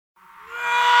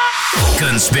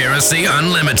Conspiracy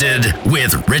Unlimited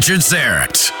with Richard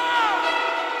Syrett.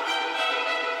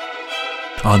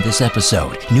 On this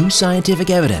episode, new scientific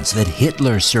evidence that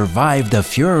Hitler survived the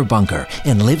Führer bunker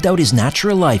and lived out his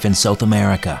natural life in South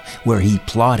America, where he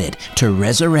plotted to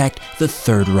resurrect the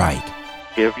Third Reich.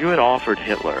 If you had offered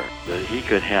Hitler that he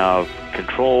could have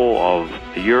control of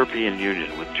the European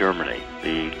Union with Germany,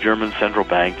 the German central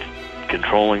bank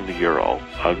controlling the euro,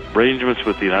 arrangements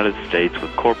with the United States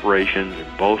with corporations in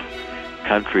both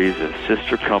countries as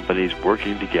sister companies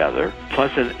working together,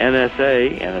 plus an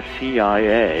NSA and a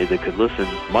CIA that could listen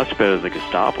much better than the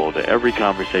Gestapo to every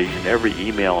conversation, every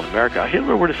email in America,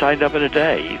 Hitler would have signed up in a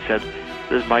day. He said,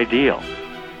 "This is my deal."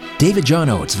 David John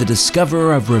Oates, the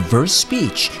discoverer of reverse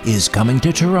speech, is coming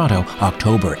to Toronto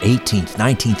October 18th,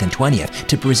 19th, and 20th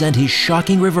to present his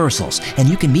shocking reversals. And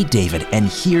you can meet David and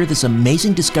hear this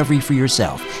amazing discovery for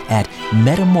yourself at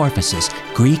Metamorphosis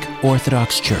Greek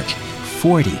Orthodox Church,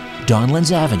 40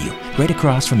 Donlands Avenue, right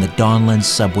across from the Donlands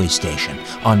subway station.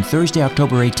 On Thursday,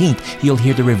 October 18th, you'll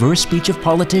hear the reverse speech of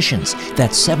politicians.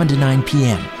 That's 7 to 9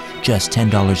 p.m., just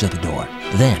 $10 at the door.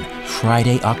 Then,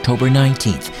 Friday, October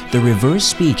 19th, the reverse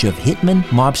speech of hitmen,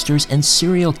 mobsters, and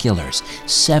serial killers,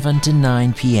 7 to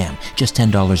 9 p.m., just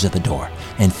 $10 at the door.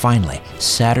 And finally,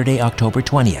 Saturday, October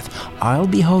 20th, I'll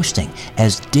be hosting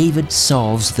as David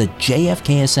solves the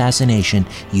JFK assassination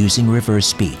using reverse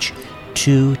speech.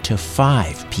 2 to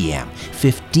 5 p.m.,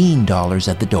 $15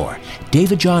 at the door.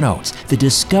 David John Oates, the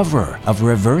discoverer of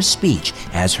reverse speech,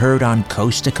 as heard on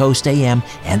Coast to Coast AM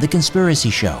and The Conspiracy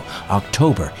Show,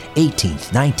 October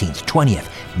 18th, 19th, 20th,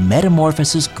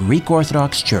 Metamorphosis Greek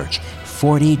Orthodox Church,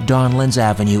 40 Donlands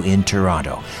Avenue in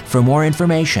Toronto. For more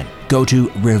information, go to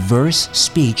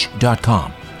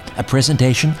reversespeech.com, a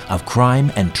presentation of Crime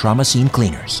and Trauma Scene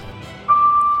Cleaners.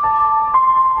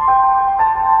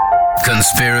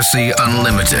 Conspiracy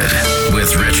Unlimited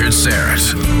with Richard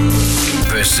Syrett.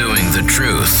 Pursuing the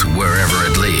truth wherever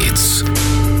it leads.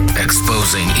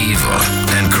 Exposing evil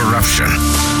and corruption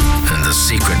and the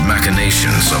secret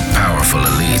machinations of powerful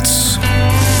elites.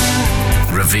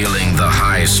 Revealing the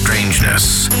high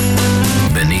strangeness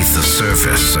beneath the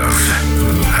surface of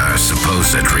our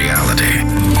supposed reality.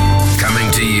 Coming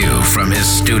to you from his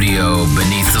studio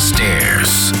beneath the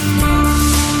stairs.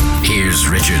 Here's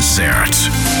Richard Syrett.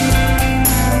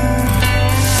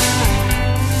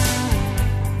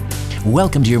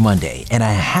 Welcome to your Monday, and a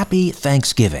happy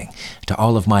Thanksgiving to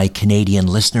all of my Canadian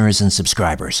listeners and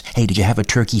subscribers. Hey, did you have a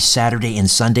turkey Saturday and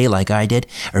Sunday like I did?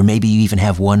 Or maybe you even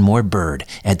have one more bird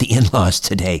at the in-laws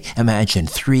today. Imagine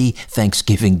 3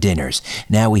 Thanksgiving dinners.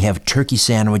 Now we have turkey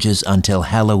sandwiches until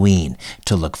Halloween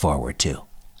to look forward to.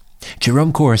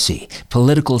 Jerome Corsi,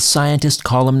 political scientist,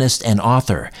 columnist, and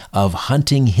author of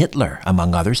Hunting Hitler,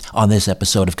 among others, on this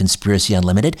episode of Conspiracy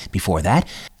Unlimited. Before that,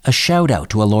 a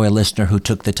shout-out to a loyal listener who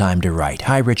took the time to write.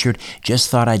 Hi, Richard. Just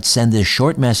thought I'd send this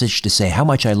short message to say how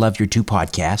much I love your 2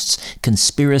 podcasts,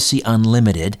 Conspiracy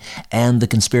Unlimited and The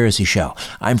Conspiracy Show.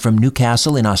 I'm from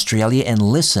Newcastle in Australia and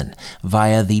listen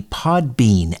via the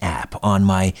Podbean app on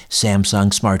my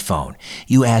Samsung smartphone.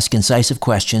 You ask incisive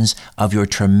questions of your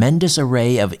tremendous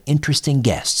array of interesting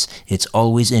guests. It's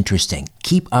always interesting.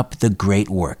 Keep up the great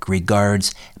work.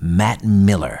 Regards, Matt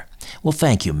Miller. Well,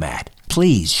 thank you, Matt.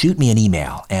 Please shoot me an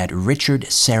email at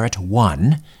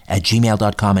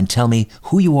richardsyrett1@gmail.com and tell me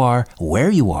who you are, where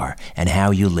you are, and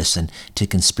how you listen to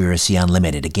Conspiracy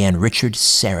Unlimited. Again,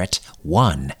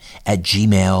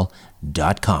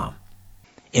 richardsyrett1@gmail.com.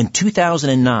 In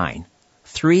 2009,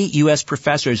 3 U.S.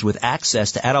 professors with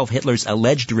access to Adolf Hitler's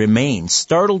alleged remains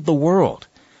startled the world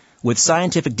with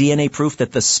scientific DNA proof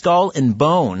that the skull and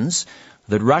bones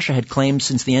that Russia had claimed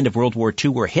since the end of World War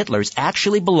II were Hitler's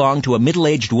actually belonged to a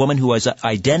middle-aged woman whose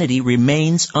identity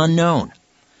remains unknown.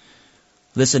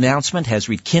 This announcement has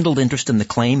rekindled interest in the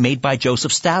claim made by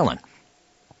Joseph Stalin,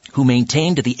 who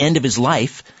maintained at the end of his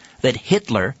life that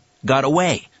Hitler got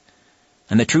away.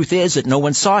 And the truth is that no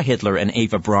one saw Hitler and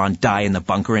Eva Braun die in the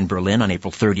bunker in Berlin on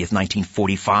April 30th,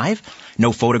 1945.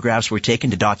 No photographs were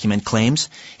taken to document claims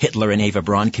Hitler and Eva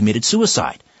Braun committed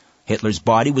suicide. Hitler's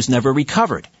body was never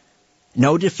recovered.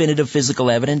 No definitive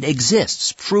physical evidence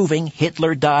exists proving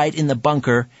Hitler died in the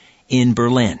bunker in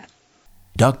Berlin.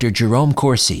 Dr. Jerome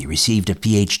Corsi received a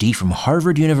PhD from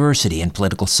Harvard University in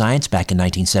political science back in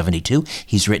 1972.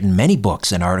 He's written many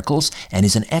books and articles and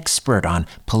is an expert on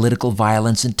political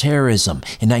violence and terrorism.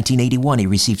 In 1981, he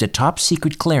received a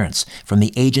top-secret clearance from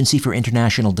the Agency for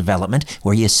International Development,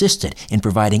 where he assisted in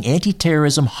providing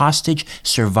anti-terrorism hostage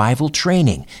survival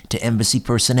training to embassy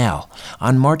personnel.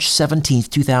 On March 17,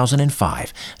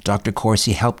 2005, Dr.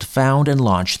 Corsi helped found and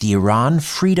launch the Iran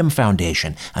Freedom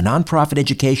Foundation, a nonprofit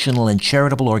educational and charitable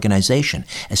charitable organization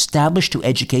established to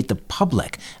educate the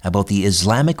public about the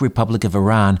Islamic Republic of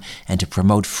Iran and to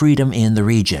promote freedom in the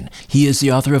region. He is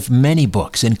the author of many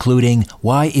books, including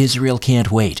Why Israel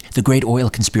Can't Wait, The Great Oil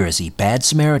Conspiracy, Bad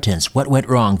Samaritans, What Went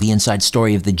Wrong, The Inside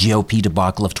Story of the GOP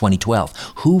Debacle of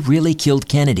 2012, Who Really Killed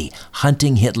Kennedy,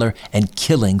 Hunting Hitler, and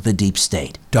Killing the Deep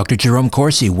State. Dr. Jerome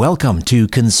Corsi, welcome to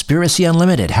Conspiracy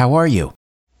Unlimited. How are you?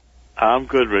 I'm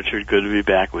good, Richard. Good to be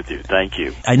back with you. Thank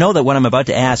you. I know that what I'm about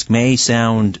to ask may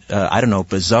sound,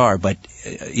 bizarre, but,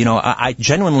 I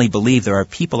genuinely believe there are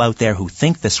people out there who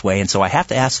think this way, and so I have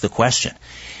to ask the question.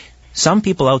 Some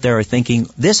people out there are thinking,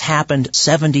 this happened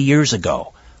 70 years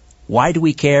ago. Why do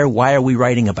we care? Why are we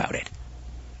writing about it?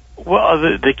 Well,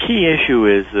 the key issue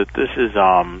is that this is,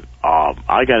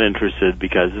 I got interested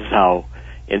because this is how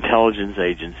intelligence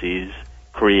agencies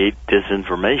create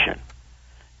disinformation.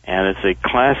 And it's a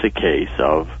classic case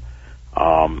of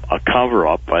a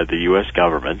cover-up by the U.S.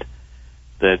 government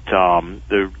that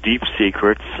the deep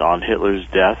secrets on Hitler's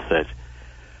death that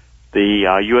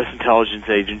the U.S. intelligence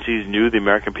agencies knew the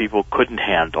American people couldn't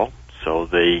handle, so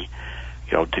they,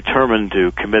 determined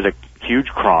to commit a huge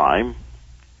crime.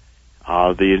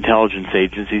 The intelligence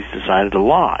agencies decided to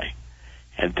lie,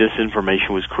 and disinformation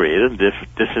was created.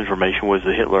 Disinformation was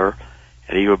that Hitler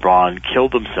and Eva Braun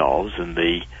killed themselves in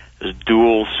this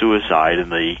dual suicide in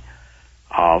the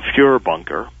Führer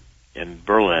bunker in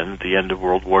Berlin at the end of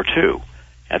World War II.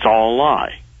 That's all a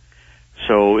lie.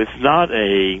 So it's not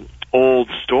a old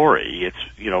story. It's,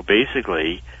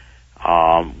 basically,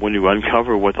 when you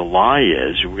uncover what the lie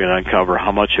is, you're going to uncover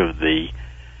how much of the,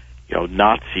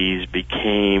 Nazis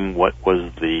became what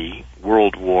was the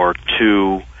World War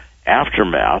II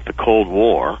aftermath, the Cold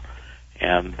War,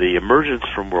 and the emergence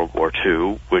from World War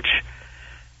II, which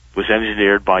was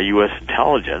engineered by U.S.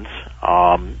 intelligence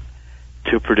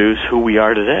to produce who we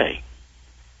are today.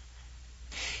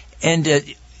 And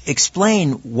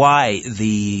explain why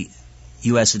the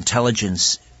U.S.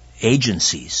 intelligence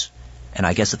agencies, and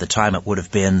I guess at the time it would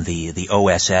have been the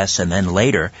OSS and then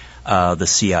later the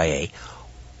CIA,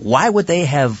 why would they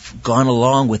have gone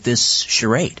along with this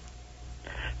charade?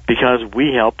 Because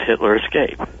we helped Hitler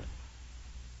escape.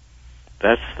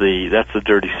 That's the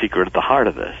dirty secret at the heart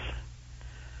of this.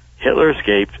 Hitler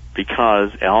escaped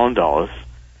because Allen Dulles,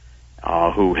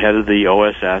 who headed the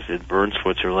OSS in Bern,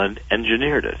 Switzerland,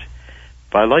 engineered it.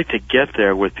 But I'd like to get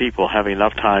there with people having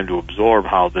enough time to absorb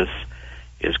how this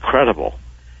is credible,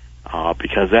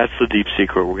 because that's the deep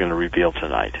secret we're going to reveal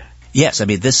tonight. Yes, I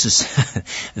mean this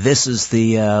is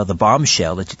the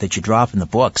bombshell that you drop in the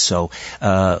book. So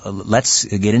let's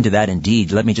get into that.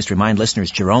 Indeed, let me just remind listeners: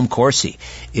 Jerome Corsi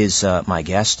is my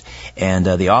guest, and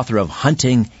the author of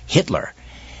Hunting Hitler: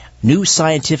 New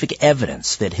Scientific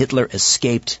Evidence that Hitler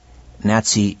Escaped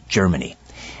Nazi Germany.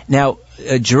 Now,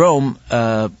 Jerome,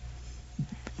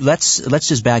 let's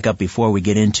just back up before we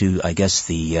get into, I guess,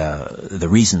 the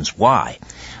reasons why.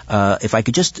 If I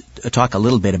could just talk a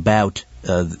little bit about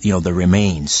the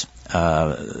remains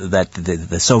that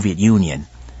the Soviet Union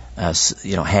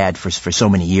had for so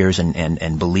many years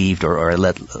and believed or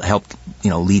helped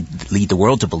lead the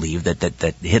world to believe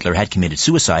that Hitler had committed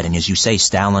suicide, and as you say,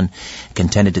 Stalin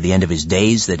contended to the end of his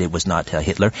days that it was not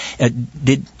Hitler.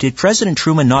 Did President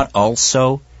Truman not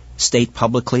also state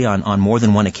publicly on more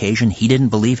than one occasion he didn't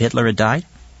believe Hitler had died?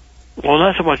 Well,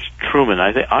 not so much Truman.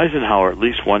 I think Eisenhower, at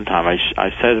least one time, I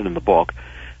said it in the book,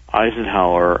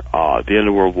 Eisenhower, at the end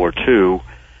of World War II,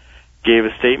 gave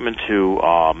a statement to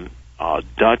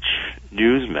Dutch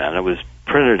newsmen. It was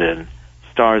printed in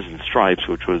Stars and Stripes,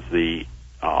 which was the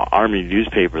army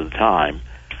newspaper at the time,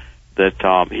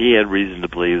 that he had reason to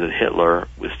believe that Hitler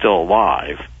was still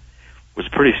alive. It was a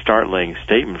pretty startling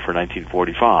statement for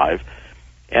 1945.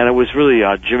 And it was really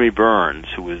Jimmy Burns,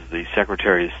 who was the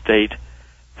Secretary of State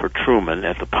for Truman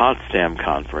at the Potsdam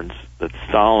Conference, that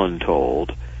Stalin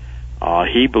told.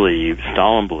 Stalin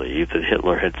believed that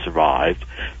Hitler had survived,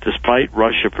 despite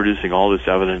Russia producing all this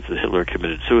evidence that Hitler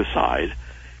committed suicide.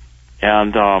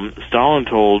 And Stalin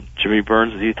told Jimmy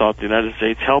Burns that he thought the United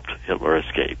States helped Hitler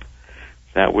escape.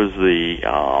 That was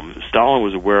Stalin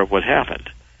was aware of what happened.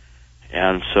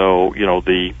 And so,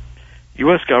 the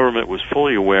U.S. government was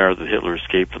fully aware that Hitler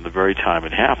escaped from the very time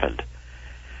it happened.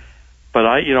 But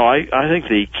I think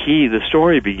the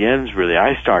story begins really,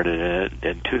 I started in it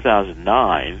in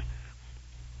 2009.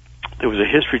 There was a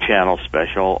History Channel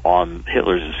special on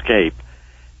Hitler's escape,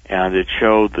 and it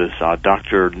showed this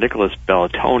Dr. Nicholas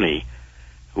Bellatoni,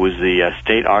 who was the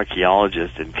state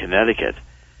archaeologist in Connecticut,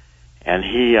 and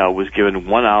he was given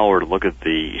 1 hour to look at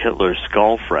the Hitler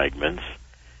skull fragments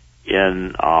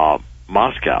in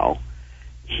Moscow,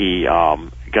 he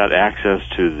got access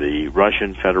to the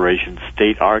Russian Federation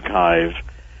State Archive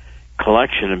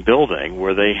collection and building,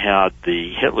 where they had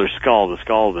the Hitler skull, the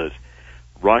skull that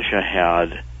Russia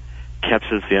had kept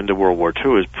since the end of World War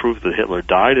II, as proof that Hitler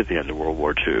died at the end of World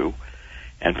War II.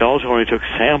 And Bellantoni took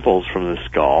samples from the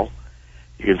skull.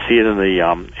 You can see it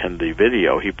in the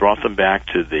video. He brought them back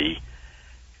to the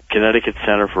Connecticut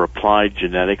Center for Applied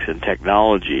Genetics and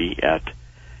Technology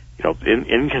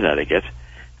in Connecticut.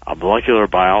 A molecular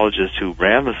biologist who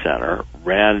ran the center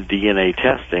ran DNA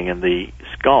testing, and the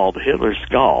skull, the Hitler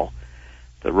skull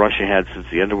that Russia had since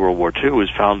the end of World War II,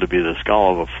 was found to be the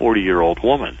skull of a 40-year-old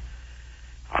woman.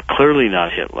 Clearly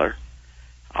not Hitler.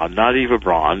 Not Eva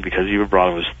Braun, because Eva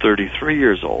Braun was 33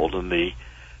 years old, and the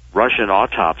Russian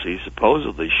autopsy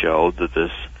supposedly showed that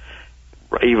this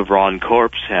Eva Braun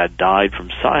corpse had died from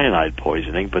cyanide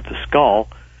poisoning, but the skull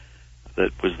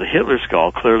that was the Hitler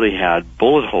skull clearly had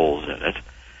bullet holes in it,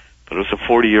 but it was a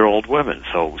 40-year-old woman.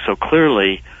 So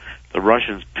clearly the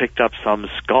Russians picked up some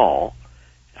skull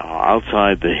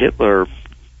outside the Hitler,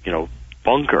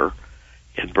 bunker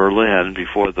in Berlin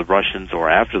before the Russians, or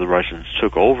after the Russians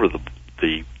took over the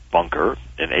bunker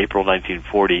in April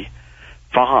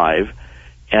 1945,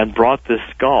 and brought this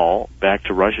skull back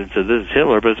to Russia and said, this is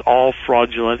Hitler, but it's all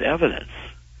fraudulent evidence.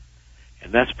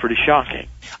 And that's pretty shocking.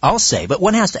 I'll say, but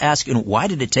one has to ask, why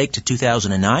did it take to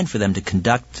 2009 for them to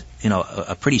conduct,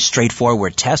 a pretty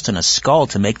straightforward test on a skull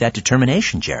to make that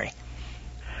determination, Jerry?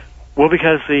 Well,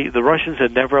 because the Russians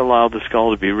had never allowed the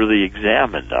skull to be really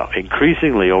examined.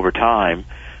 Increasingly over time,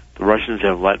 the Russians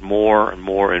have let more and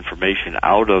more information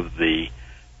out of the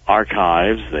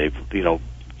archives. They've,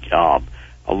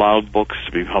 allowed books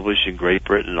to be published in Great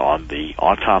Britain on the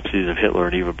autopsies of Hitler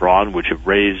and Eva Braun, which have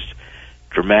raised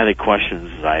dramatic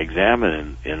questions as I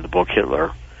examine in the book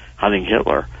Hitler, Hunting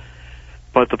Hitler.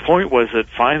 But the point was that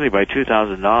finally by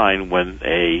 2009, when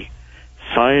a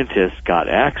scientist got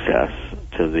access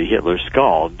to the Hitler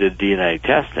skull and did DNA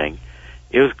testing,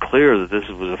 it was clear that this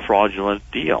was a fraudulent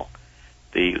deal.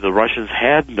 The Russians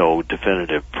had no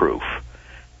definitive proof,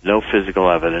 no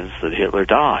physical evidence that Hitler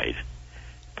died.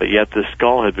 But yet the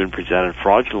skull had been presented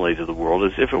fraudulently to the world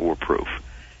as if it were proof.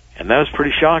 And that was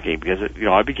pretty shocking because,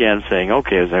 I began saying,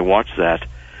 okay, as I watched that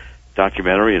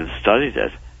documentary and studied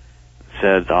it,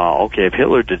 said, okay, if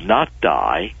Hitler did not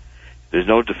die, there's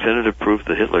no definitive proof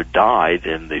that Hitler died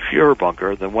in the Fuhrer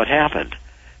bunker, then what happened?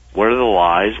 What are the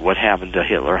lies? What happened to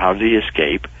Hitler? How did he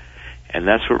escape? And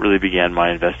that's what really began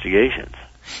my investigations.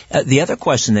 The other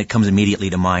question that comes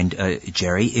immediately to mind,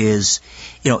 Jerry, is,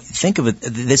 think of it,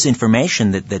 this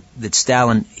information that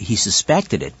Stalin, he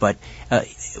suspected it, but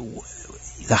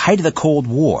the height of the Cold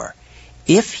War,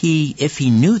 if he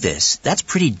knew this, that's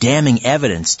pretty damning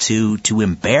evidence to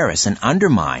embarrass and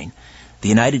undermine the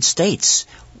United States.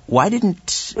 Why didn't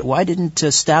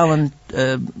Stalin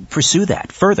pursue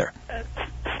that further?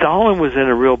 Stalin was in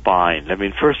a real bind. I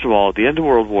mean, first of all, at the end of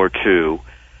World War II,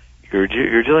 you're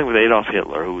dealing with Adolf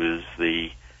Hitler, who is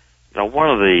one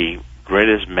of the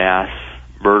greatest mass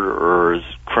murderers,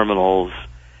 criminals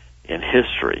in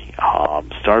history.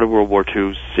 Started World War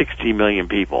II, 60 million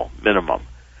people, minimum,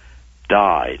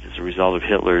 died as a result of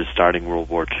Hitler's starting World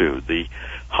War II. The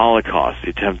Holocaust,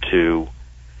 the attempt to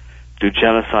do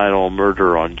genocidal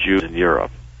murder on Jews in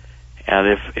Europe.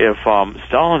 And if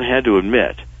Stalin had to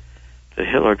admit that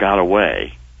Hitler got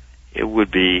away, it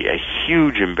would be a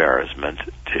huge embarrassment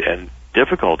and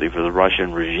difficulty for the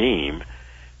Russian regime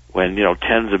when,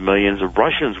 tens of millions of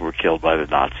Russians were killed by the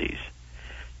Nazis.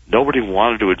 Nobody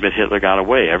wanted to admit Hitler got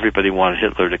away. Everybody wanted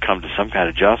Hitler to come to some kind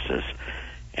of justice.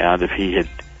 And if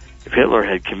Hitler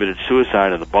had committed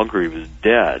suicide in the bunker, he was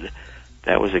dead,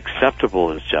 that was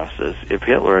acceptable as justice. If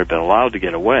Hitler had been allowed to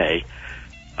get away,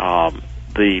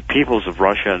 the peoples of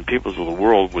Russia and peoples of the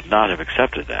world would not have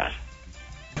accepted that.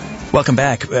 Welcome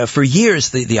back. For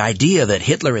years, the idea that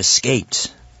Hitler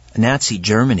escaped Nazi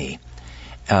Germany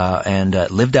and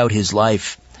lived out his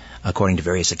life, according to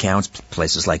various accounts,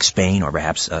 places like Spain or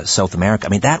perhaps South America. I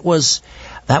mean, that was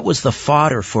the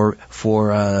fodder for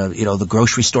the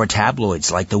grocery store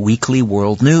tabloids like the Weekly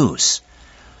World News.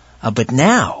 But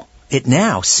now, it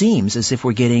now seems as if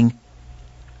we're getting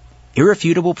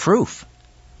irrefutable proof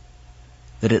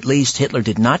that at least Hitler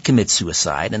did not commit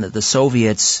suicide and that the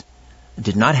Soviets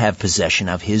did not have possession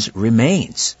of his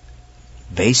remains,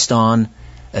 based on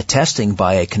a testing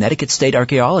by a Connecticut state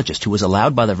archaeologist who was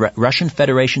allowed by the Russian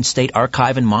Federation State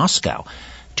Archive in Moscow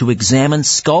to examine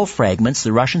skull fragments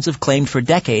the Russians have claimed for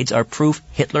decades are proof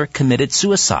Hitler committed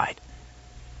suicide.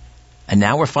 And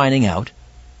now we're finding out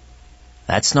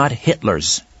that's not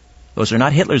Hitler's. Those are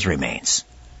not Hitler's remains.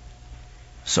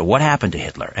 So what happened to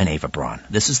Hitler and Eva Braun?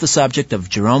 This is the subject of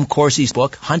Jerome Corsi's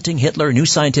book, Hunting Hitler, New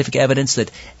Scientific Evidence That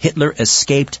Hitler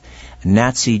Escaped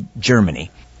Nazi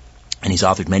Germany. And he's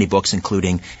authored many books,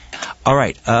 including... All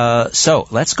right, so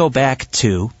let's go back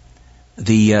to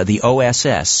the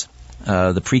OSS,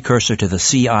 the precursor to the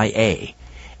CIA,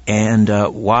 and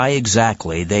why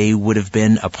exactly they would have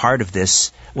been a part of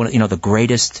this, the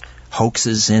greatest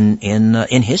hoaxes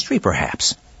in history,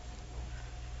 perhaps.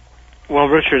 Well,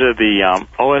 Richard, the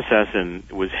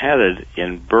OSS was headed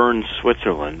in Bern,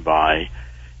 Switzerland by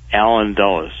Allen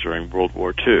Dulles during World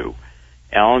War II.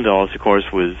 Allen Dulles, of course,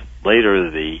 was later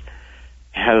the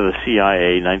head of the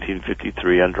CIA in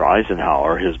 1953 under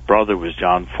Eisenhower. His brother was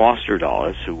John Foster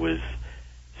Dulles, who was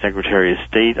Secretary of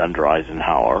State under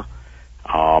Eisenhower.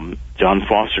 John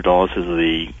Foster Dulles is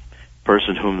the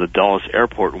person whom the Dulles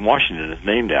Airport in Washington is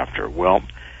named after. Well,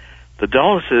 the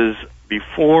Dulleses,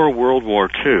 before World War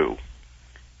II,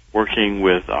 working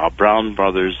with Brown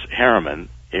Brothers Harriman,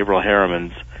 Averell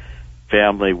Harriman's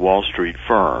family Wall Street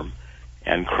firm,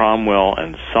 and Cromwell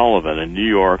and Sullivan, a New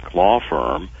York law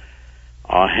firm,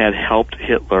 had helped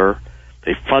Hitler.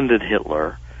 They funded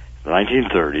Hitler in the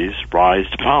 1930s rise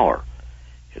to power.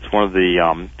 It's one of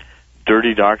the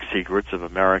dirty, dark secrets of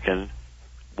American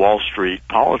Wall Street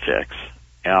politics.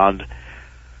 And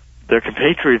their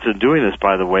compatriots in doing this,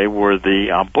 by the way, were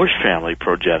the Bush family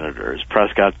progenitors,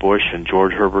 Prescott Bush and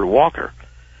George Herbert Walker,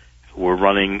 who were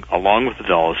running, along with the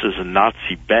Dulleses, a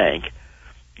Nazi bank,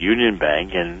 Union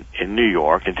Bank, in New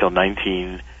York until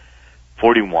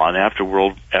 1941, after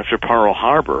Pearl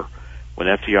Harbor, when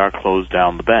FDR closed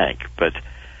down the bank. But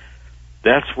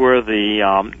that's where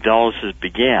the Dulleses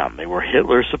began. They were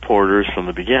Hitler supporters from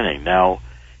the beginning. Now,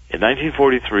 in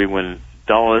 1943, when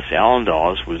Allen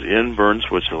Dulles was in Bern,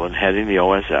 Switzerland, heading the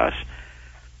OSS,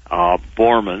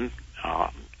 Martin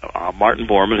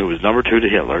Bormann, who was number 2 to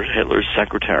Hitler, Hitler's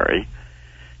secretary,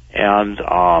 and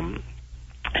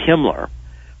Himmler,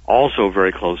 also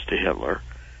very close to Hitler,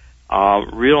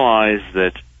 realized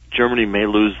that Germany may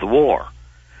lose the war.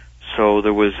 So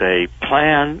there was a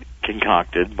plan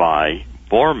concocted by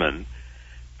Bormann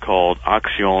called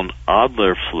Aktion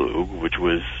Adlerflug, which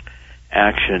was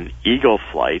Action Eagle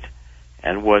Flight.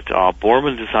 And what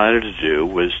Bormann decided to do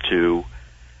was to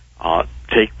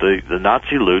take the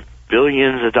Nazi loot,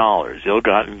 billions of dollars,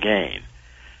 ill-gotten gain,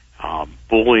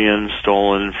 bullion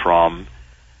stolen from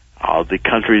the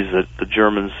countries that the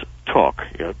Germans took,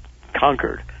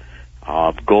 conquered,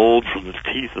 gold from the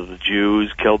teeth of the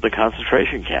Jews, killed the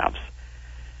concentration camps.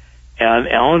 And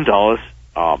Allen Dulles,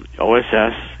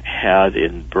 OSS, had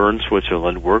in Bern,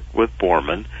 Switzerland, worked with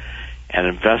Bormann and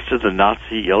invested the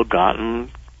Nazi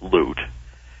ill-gotten loot,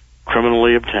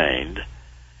 criminally obtained,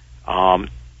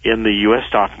 in the U.S.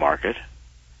 stock market,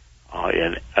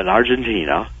 in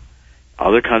Argentina,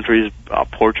 other countries,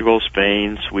 Portugal,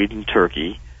 Spain, Sweden,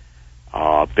 Turkey.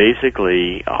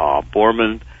 Basically,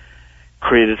 Bormann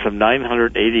created some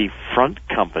 980 front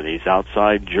companies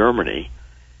outside Germany,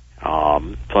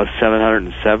 plus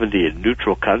 770 in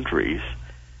neutral countries,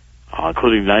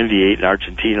 including 98 in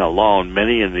Argentina alone,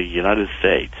 many in the United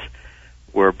States,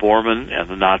 where Bormann and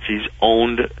the Nazis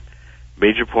owned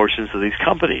major portions of these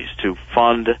companies to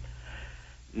fund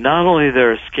not only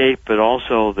their escape, but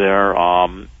also their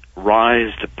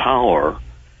rise to power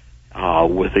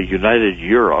with a united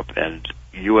Europe and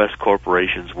U.S.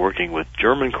 corporations working with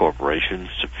German corporations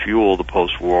to fuel the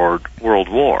post-World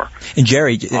War. And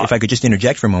Jerry, if I could just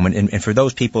interject for a moment, and for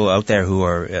those people out there who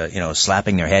are,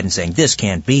 slapping their head and saying, this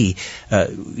can't be,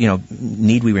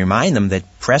 need we remind them that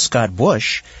Prescott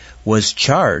Bush was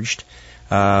charged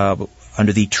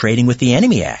under the Trading with the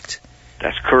Enemy Act.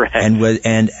 That's correct.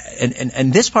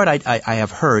 And this part I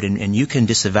have heard, and you can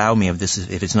disavow me of this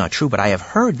if it's not true, but I have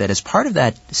heard that as part of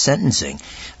that sentencing,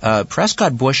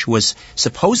 Prescott Bush was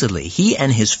supposedly, he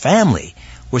and his family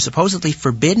were supposedly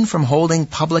forbidden from holding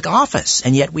public office,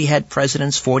 and yet we had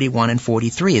presidents 41 and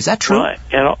 43. Is that true? Right.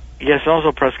 And yes,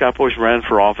 also Prescott Bush ran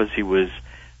for office. He was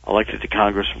elected to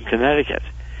Congress from Connecticut.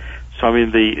 So, I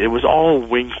mean, it was all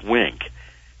wink-wink,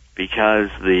 because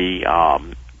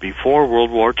before World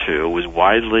War II, it was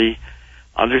widely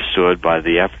understood by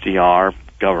the FDR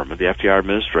government, the FDR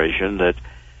administration, that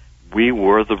we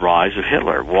were the rise of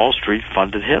Hitler. Wall Street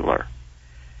funded Hitler.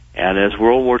 And as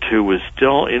World War II was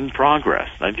still in progress,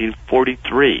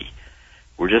 1943,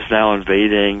 we're just now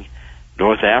invading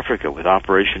North Africa with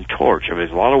Operation Torch. I mean,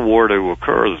 there's a lot of war to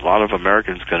occur. There's a lot of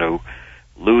Americans going to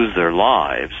lose their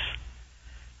lives.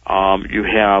 You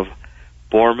have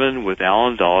Bormann with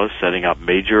Allen Dulles setting up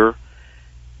major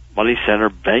money center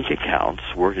bank accounts,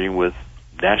 working with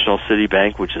National City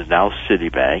Bank, which is now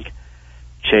Citibank,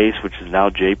 Chase, which is now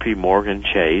J.P. Morgan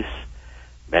Chase,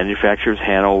 manufacturers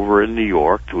Hanover and New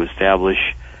York to establish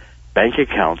bank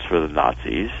accounts for the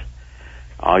Nazis.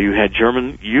 You had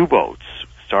German U-boats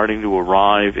starting to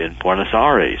arrive in Buenos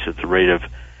Aires at the rate of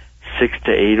 6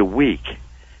 to 8 a week,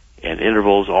 in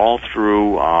intervals all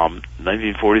through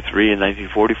 1943 and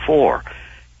 1944,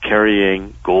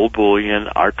 carrying gold bullion,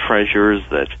 art treasures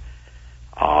that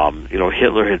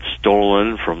Hitler had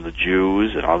stolen from the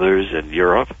Jews and others in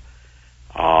Europe.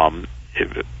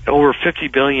 Over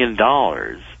 $50 billion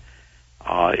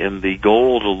in the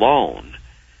gold alone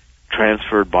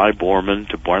transferred by Bormann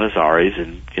to Buenos Aires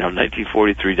in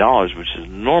 1943 dollars, which is an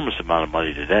enormous amount of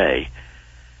money today.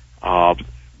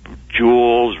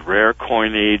 Jewels, rare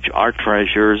coinage, art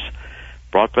treasures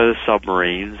brought by the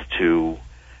submarines to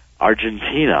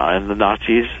Argentina, and the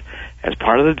Nazis, as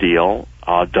part of the deal,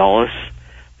 Dulles,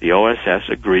 the OSS,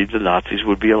 agreed the Nazis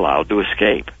would be allowed to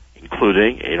escape,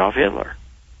 including Adolf Hitler.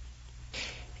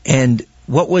 And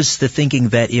what was the thinking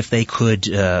that if they could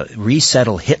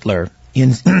resettle Hitler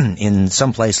in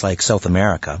some place like South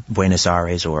America, Buenos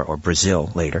Aires or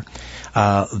Brazil later,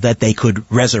 that they could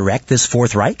resurrect this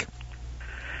Fourth Reich?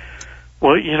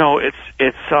 Well, it's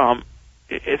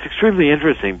extremely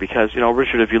interesting because,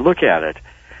 Richard, if you look at it,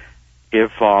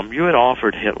 if you had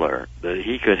offered Hitler that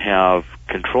he could have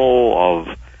control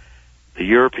of the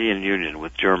European Union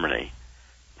with Germany,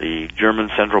 the German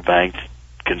central bank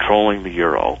controlling the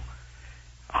euro,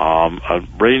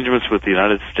 arrangements with the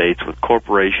United States with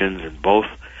corporations in both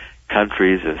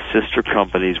countries as sister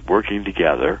companies working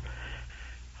together,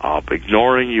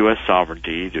 ignoring U.S.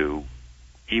 sovereignty to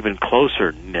even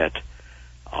closer knit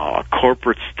a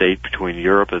corporate state between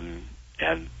Europe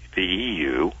and the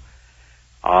EU,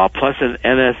 plus an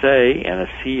NSA and a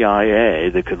CIA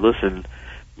that could listen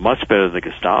much better than the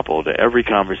Gestapo to every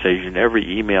conversation,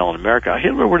 every email in America.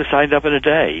 Hitler would have signed up in a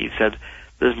day. He said,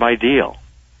 "This is my deal."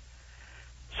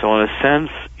 So in a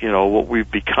sense, what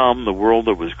we've become, the world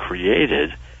that was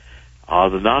created,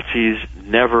 the Nazis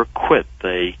never quit.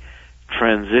 They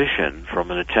transitioned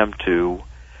from an attempt to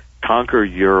conquer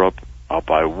Europe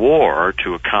by war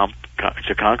to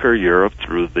conquer Europe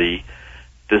through the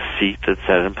deceit that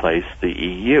set in place the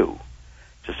EU.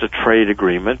 Just a trade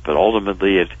agreement, but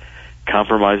ultimately it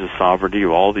compromised the sovereignty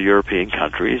of all the European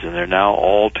countries, and they're now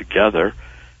all together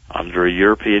under a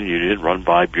European Union run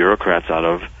by bureaucrats out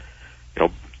of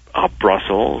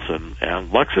Brussels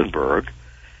and Luxembourg,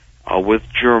 with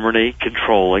Germany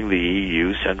controlling the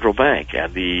EU central bank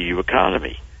and the EU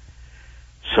economy.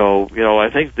 So, I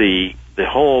think the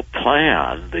whole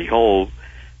plan, the whole,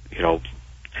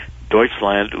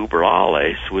 Deutschland über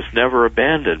alles was never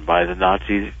abandoned by the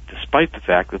Nazis, despite the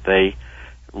fact that they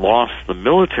lost the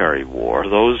military war.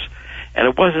 And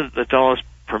it wasn't that Dulles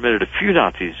permitted a few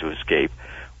Nazis to escape.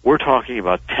 We're talking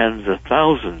about tens of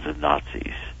thousands of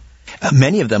Nazis.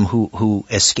 Many of them who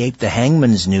escaped the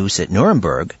hangman's noose at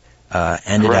Nuremberg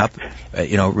ended Correct.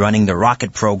 up, running the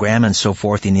rocket program and so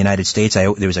forth in the United States.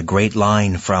 There was a great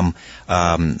line from,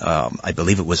 I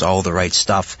believe it was All the Right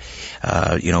Stuff,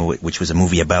 which was a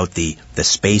movie about the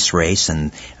space race,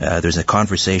 and there's a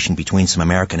conversation between some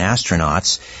American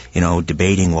astronauts,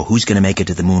 debating, well, who's going to make it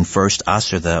to the moon first,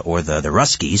 us or the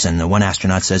Ruskies? And the one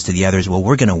astronaut says to the others, well,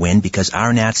 we're going to win because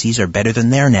our Nazis are better than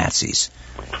their Nazis.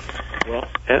 Well,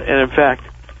 and in fact,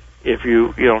 if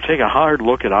you take a hard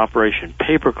look at Operation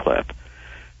Paperclip,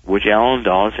 which Allen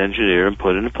Dulles engineered and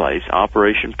put into place,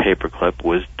 Operation Paperclip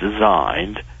was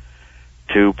designed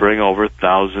to bring over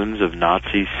thousands of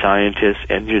Nazi scientists,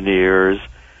 engineers,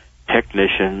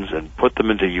 technicians, and put them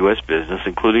into U.S. business,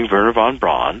 including Wernher von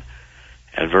Braun.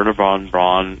 And Wernher von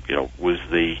Braun, was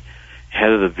the head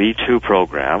of the V-2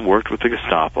 program, worked with the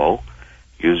Gestapo,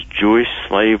 used Jewish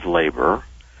slave labor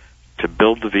to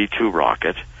build the V-2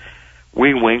 rocket.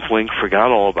 We, wink,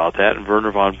 forgot all about that, and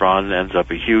Wernher von Braun ends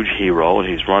up a huge hero, and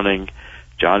he's running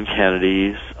John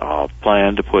Kennedy's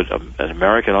plan to put an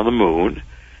American on the moon,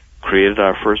 created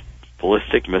our first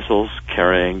ballistic missiles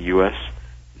carrying U.S.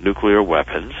 nuclear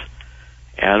weapons,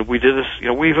 and we did this,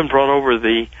 we even brought over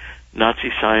the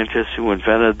Nazi scientists who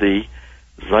invented the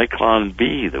Zyklon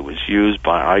B that was used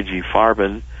by I.G.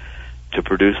 Farben to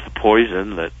produce the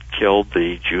poison that killed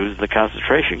the Jews in the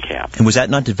concentration camp. And was that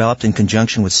not developed in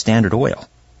conjunction with Standard Oil?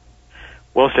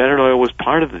 Well, Standard Oil was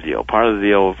part of the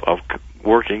deal of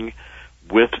working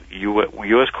with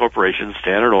U.S. corporations,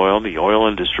 Standard Oil, and the oil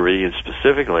industry, and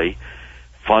specifically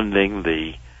funding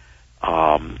the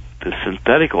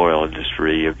synthetic oil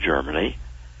industry of Germany,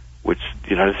 which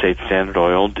the United States Standard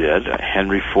Oil did.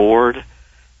 Henry Ford,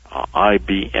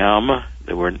 IBM,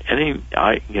 there were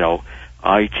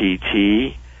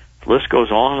ITT. The list goes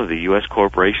on of the U.S.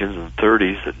 corporations in the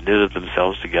 30s that knitted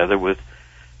themselves together with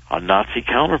Nazi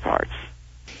counterparts.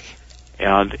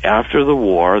 And after the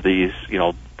war, these,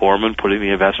 Bormann putting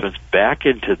the investments back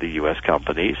into the U.S.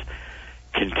 companies,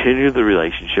 continued the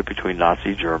relationship between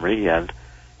Nazi Germany and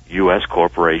U.S.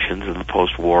 corporations in the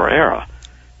post-war era.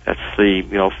 That's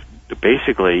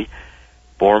basically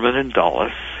Bormann and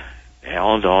Dulles,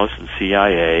 Allen Dulles and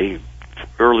CIA,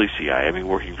 early CIA,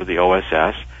 working for the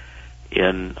OSS,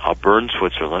 in Bern,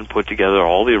 Switzerland, put together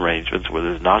all the arrangements where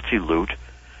there's Nazi loot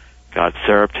got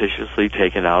surreptitiously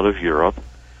taken out of Europe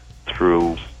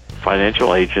through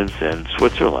financial agents in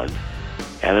Switzerland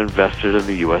and invested in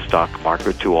the U.S. stock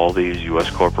market to all these U.S.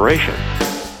 corporations.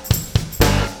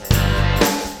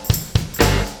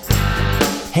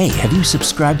 Hey, have you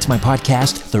subscribed to my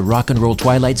podcast, The Rock and Roll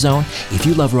Twilight Zone? If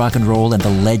you love rock and roll and the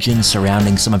legends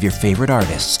surrounding some of your favorite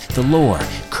artists, the lore,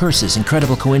 curses,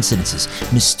 incredible coincidences,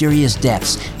 mysterious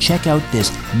deaths, check out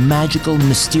this magical,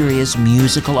 mysterious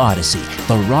musical odyssey,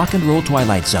 The Rock and Roll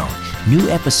Twilight Zone. New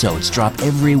episodes drop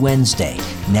every Wednesday,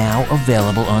 now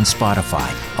available on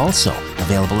Spotify, also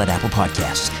available at Apple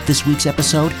Podcasts. This week's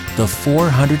episode, The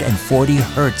 440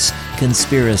 Hertz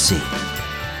Conspiracy.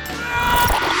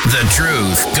 The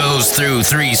truth goes through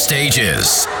 3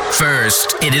 stages.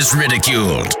 First, it is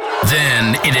ridiculed.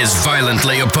 Then, it is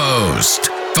violently opposed.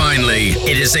 Finally,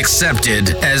 it is accepted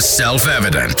as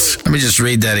self-evident. Let me just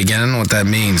read that again. I don't know what that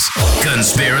means.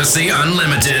 Conspiracy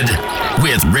Unlimited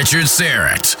with Richard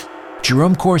Syrett.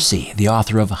 Jerome Corsi, the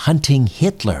author of Hunting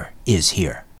Hitler, is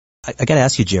here. I got to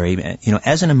ask you, Jerry,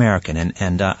 as an American,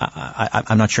 and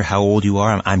I'm not sure how old you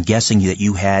are. I'm guessing that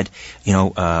you had,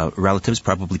 relatives,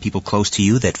 probably people close to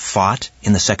you, that fought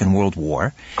in the Second World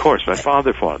War. Of course, my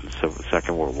father fought in the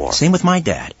Second World War. Same with my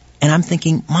dad. And I'm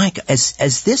thinking, Mike, as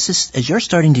you're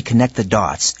starting to connect the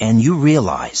dots, and you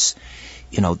realize,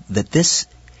 that this,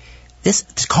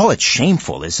 to call it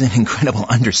shameful is an incredible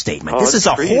understatement. This is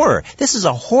a horror. This is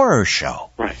a horror show.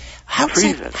 Right. How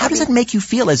does that make you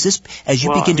feel as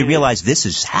you begin to realize this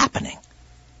is happening?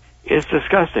 It's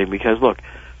disgusting because, look,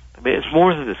 it's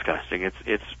more than disgusting.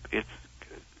 It's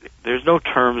there's no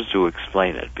terms to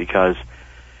explain it, because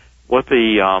what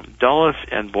the Dulles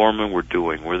and Bormann were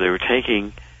doing, where they were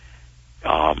taking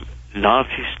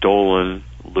Nazi stolen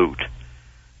loot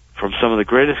from some of the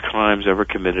greatest crimes ever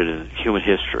committed in human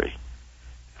history,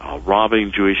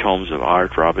 robbing Jewish homes of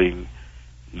art, robbing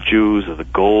Jews of the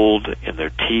gold in their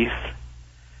teeth,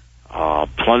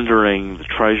 plundering the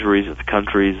treasuries of the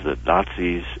countries that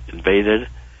Nazis invaded,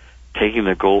 taking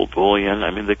their gold bullion.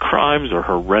 The crimes are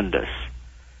horrendous.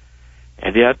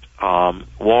 And yet,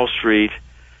 Wall Street,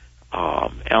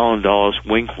 Allen Dulles,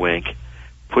 wink, wink,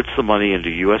 puts the money into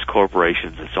U.S.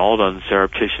 corporations. It's all done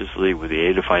surreptitiously with the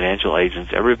aid of financial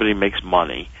agents. Everybody makes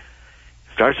money.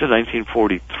 It starts in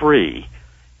 1943.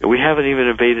 We haven't even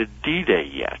invaded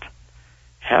D-Day yet.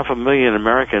 500,000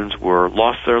 Americans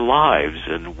lost their lives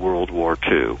in World War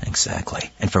II. Exactly.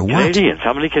 And for what? Canadians.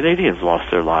 How many Canadians lost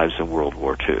their lives in World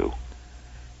War II?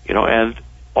 And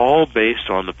all based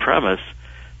on the premise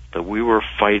that we were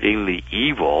fighting the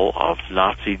evil of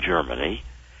Nazi Germany,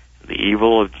 the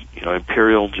evil of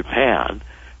Imperial Japan,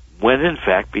 when in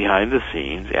fact behind the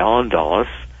scenes, Allen Dulles,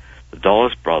 the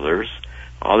Dulles brothers,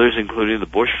 others including the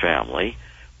Bush family,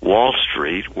 Wall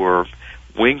Street were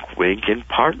wink, wink, in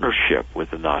partnership with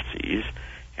the Nazis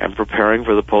and preparing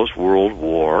for the post-World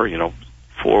War,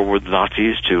 for the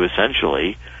Nazis to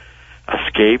essentially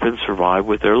escape and survive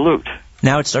with their loot.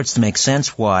 Now it starts to make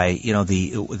sense why,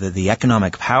 the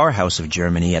economic powerhouse of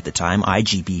Germany at the time,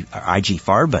 IG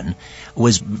Farben,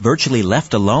 was virtually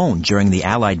left alone during the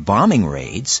Allied bombing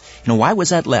raids. Why was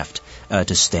that left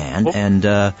to stand?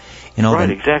 Well, right,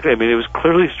 exactly. It was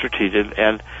clearly strategic,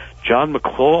 and John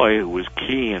McCloy, who was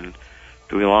key in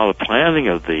doing a lot of planning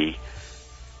of the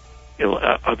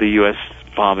U.S.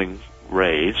 bombing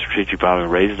raids, strategic bombing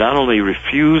raids, not only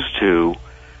refused to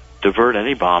divert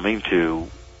any bombing to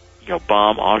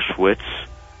bomb Auschwitz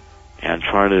and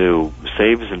trying to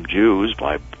save some Jews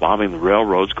by bombing the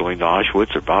railroads going to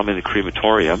Auschwitz or bombing the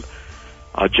crematorium,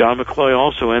 John McCloy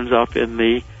also ends up in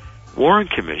the Warren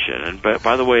Commission. And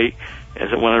by the way,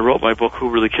 when I wrote my book, Who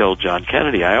Really Killed John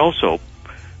Kennedy, I also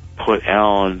put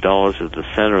Allen Dulles at the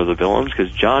center of the villains, because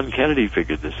John Kennedy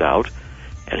figured this out,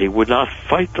 and he would not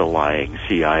fight the lying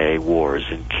CIA wars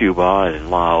in Cuba and in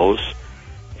Laos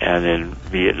and in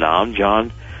Vietnam.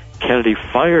 John Kennedy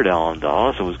fired Allen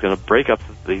Dulles and was going to break up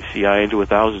the CIA into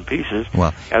 1,000 pieces,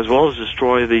 as well as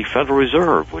destroy the Federal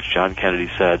Reserve, which John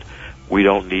Kennedy said, we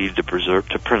don't need to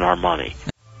print our money.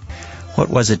 What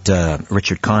was it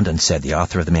Richard Condon said, the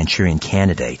author of The Manchurian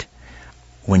Candidate?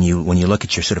 When you look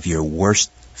at your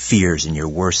worst fears and your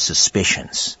worst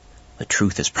suspicions, The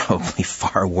truth is probably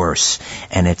far worse,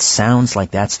 and it sounds like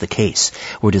that's the case.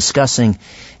 We're discussing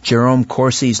Jerome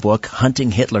Corsi's book, Hunting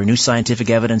Hitler, New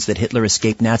Scientific Evidence that Hitler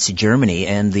Escaped Nazi Germany,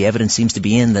 and the evidence seems to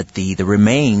be in that the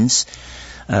remains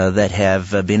that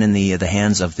have been in the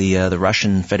hands of the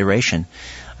Russian Federation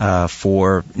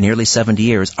for nearly 70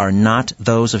 years are not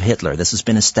those of Hitler. This has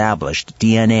been established.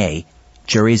 DNA.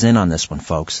 Jury's in on this one,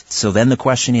 folks. So then the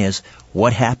question is,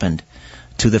 what happened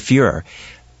to the Fuhrer?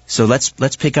 So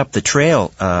let's pick up the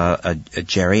trail,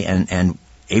 Jerry, and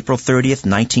April 30th,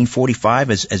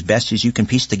 1945, as best as you can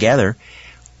piece together,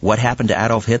 what happened to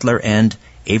Adolf Hitler and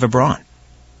Eva Braun?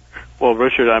 Well,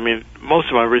 Richard, I mean, most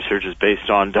of my research is based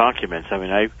on documents. I mean,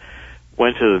 I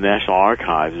went to the National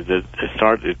Archives.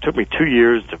 It took me 2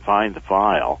 years to find the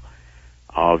file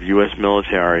of U.S.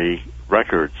 military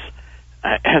records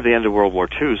at the end of World War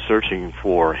II searching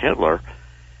for Hitler.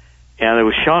 And it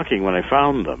was shocking when I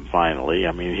found them, finally.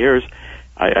 I mean,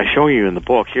 I show you in the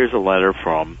book, here's a letter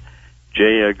from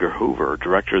J. Edgar Hoover,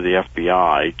 director of the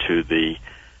FBI, to the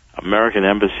American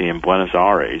Embassy in Buenos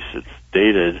Aires. It's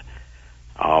dated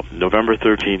November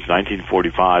 13th,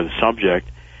 1945. The subject,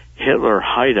 Hitler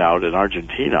hideout in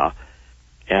Argentina.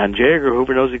 And J. Edgar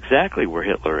Hoover knows exactly where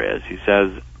Hitler is. He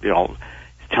says, he's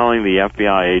telling the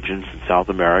FBI agents in South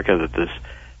America that this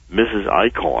Mrs.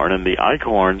 Eichhorn, and the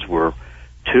Eichhorns were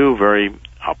two very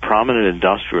prominent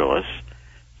industrialists.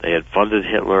 They had funded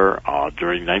Hitler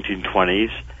during the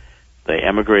 1920s. They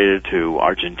emigrated to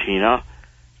Argentina.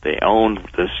 They owned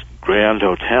this grand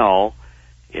hotel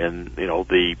in,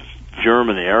 the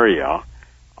German area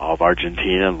of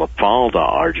Argentina, La Falda,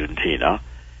 Argentina.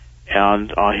 And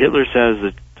Hitler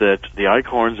says that the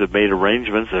Eichhorns have made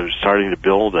arrangements. They're starting to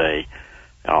build a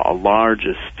large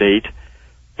estate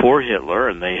for Hitler,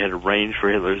 and they had arranged for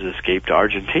Hitler's escape to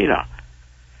Argentina.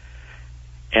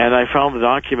 And I found the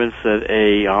documents that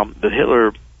that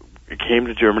Hitler came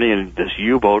to Germany in this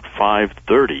U-boat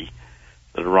 530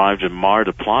 that arrived in Mar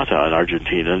del Plata in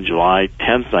Argentina on July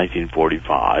 10th,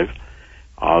 1945.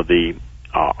 The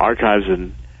archives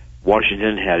in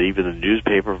Washington had even the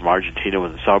newspaper from Argentina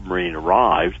when the submarine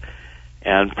arrived.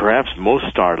 And perhaps most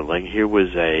startling, here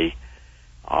was a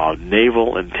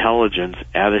naval intelligence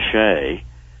attaché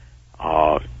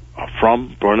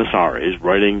from Buenos Aires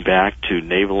writing back to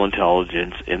naval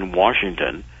intelligence in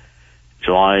Washington,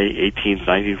 July 18th,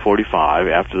 1945,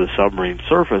 after the submarine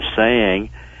surfaced,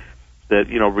 saying that,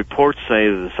 reports say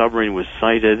that the submarine was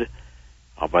sighted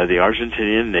by the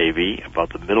Argentinian Navy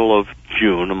about the middle of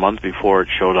June, a month before it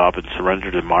showed up and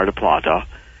surrendered in Mar del Plata.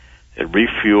 It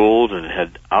refueled and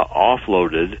had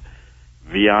offloaded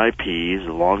VIPs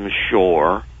along the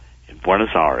shore in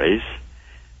Buenos Aires,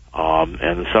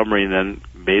 and the submarine then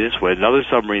made its way. Another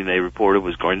submarine, they reported,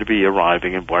 was going to be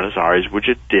arriving in Buenos Aires, which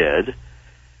it did.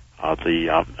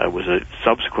 It was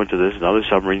subsequent to this, another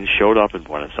submarine showed up in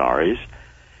Buenos Aires.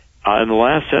 And the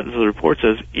last sentence of the report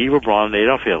says, Eva Braun and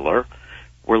Adolf Hitler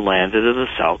were landed in the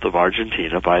south of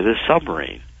Argentina by this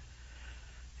submarine.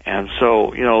 And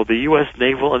so, the U.S.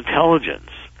 Naval Intelligence,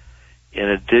 in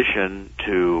addition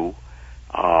to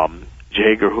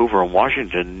J. Edgar Hoover in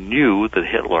Washington, knew that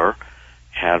Hitler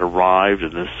had arrived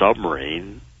in this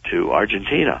submarine to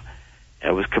Argentina.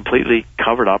 It was completely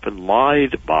covered up and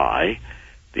lied by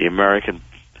the American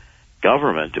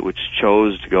government, which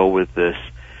chose to go with this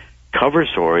cover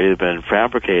story that had been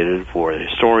fabricated for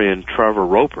historian Trevor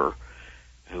Roper,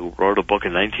 who wrote a book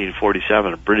in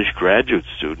 1947, a British graduate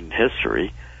student in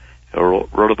history, who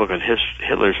wrote a book on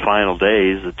Hitler's final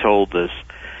days that told this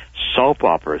soap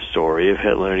opera story of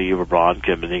Hitler and Eva Braun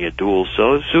committing a dual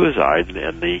suicide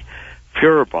in the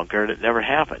Fuhrer bunker, and it never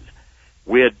happened.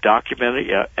 We had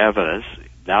documented evidence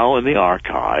now in the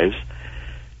archives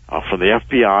from the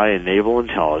FBI and Naval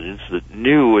Intelligence that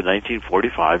knew in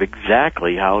 1945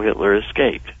 exactly how Hitler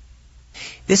escaped.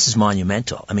 This is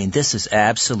monumental. I mean, this is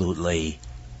absolutely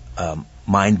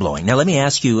mind-blowing. Now, let me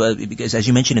ask you, because as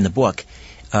you mentioned in the book,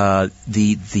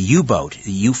 the U-boat,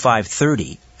 the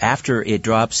U-530, after it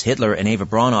drops Hitler and Eva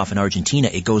Braun off in Argentina,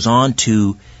 it goes on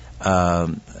to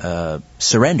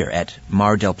surrender at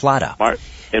Mar del Plata.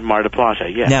 In Mar del Plata,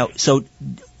 yes. Now, so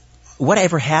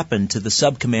whatever happened to the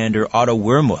sub-commander Otto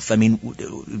Wermuth? I mean,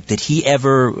 did he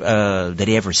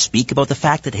ever speak about the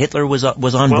fact that Hitler was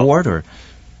on board? Or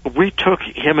we took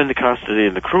him into custody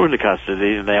and the crew into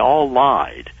custody, and they all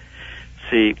lied.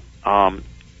 See, the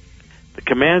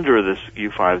commander of this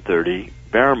U-530,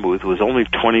 Wermuth, was only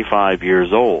 25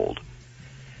 years old.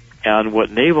 And what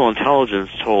Naval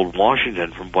Intelligence told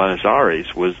Washington from Buenos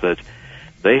Aires was that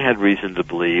they had reason to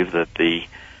believe that the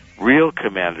real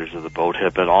commanders of the boat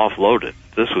had been offloaded.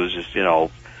 This was just,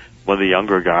 one of the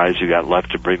younger guys who got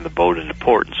left to bring the boat into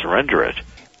port and surrender it.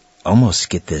 almost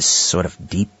get this sort of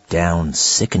deep down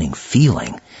sickening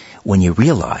feeling when you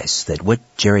realize that what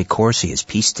Jerry Corsi has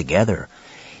pieced together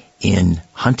in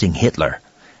Hunting Hitler,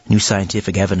 new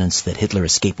scientific evidence that Hitler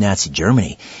escaped Nazi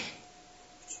Germany,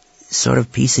 sort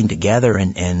of piecing together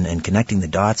and connecting the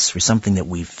dots for something that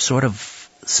we've sort of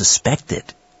suspected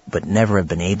but never have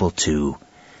been able to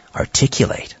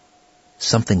articulate,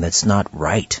 something that's not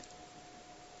right.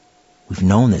 We've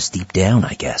known this deep down,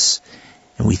 I guess,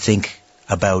 and we think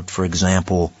about, for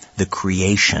example, the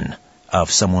creation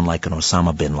of someone like an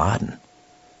Osama bin Laden,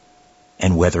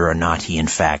 and whether or not he in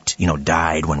fact,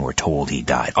 died when we're told he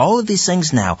died. All of these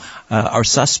things now are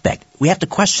suspect. We have to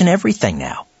question everything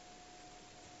now.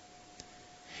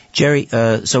 Jerry,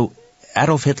 so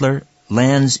Adolf Hitler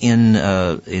lands in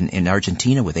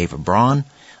Argentina with Eva Braun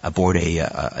aboard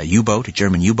a U-boat, a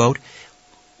German U-boat.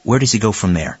 Where does he go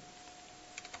from there?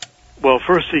 Well,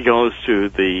 first he goes to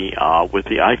with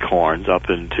the Eichhorns up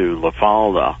into La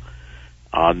Falda,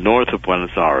 north of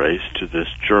Buenos Aires, to this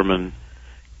German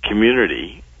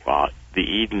community, the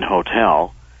Eden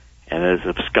Hotel, and has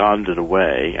absconded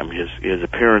away. I mean, his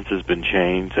appearance has been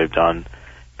changed. They've done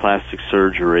plastic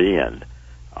surgery, and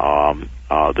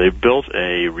they've built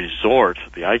a resort.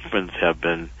 The Eichmanns have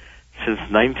been, since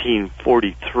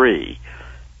 1943,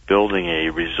 building a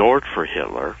resort for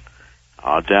Hitler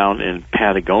down in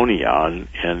Patagonia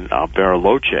in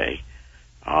Bariloche,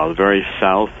 the very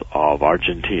south of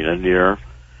Argentina, near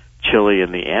Chile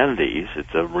and the Andes.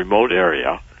 It's a remote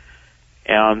area.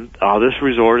 And this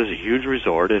resort is a huge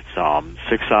resort. It's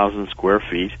 6,000 square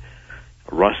feet,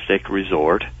 a rustic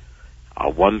resort,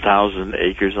 1,000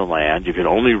 acres of land. You can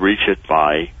only reach it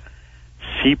by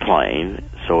seaplane,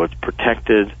 so it's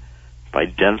protected by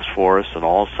dense forests on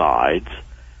all sides.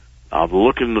 The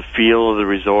look and the feel of the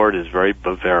resort is very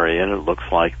Bavarian. It looks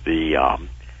like the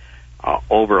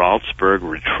Oberalpsberg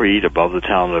retreat above the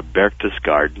town of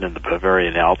Berchtesgaden in the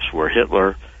Bavarian Alps, where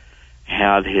Hitler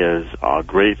had his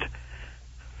great,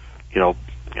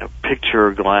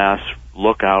 picture glass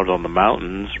lookout on the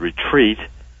mountains retreat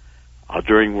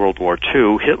during World War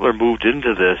II. Hitler moved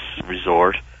into this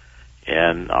resort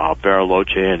in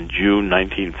Bariloche in June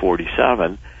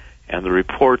 1947. And the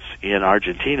reports in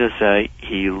Argentina say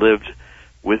he lived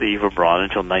with Eva Braun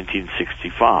until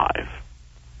 1965.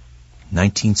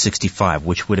 1965,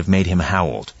 which would have made him how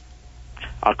old?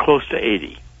 Close to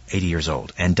 80. 80 years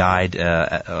old. And died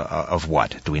of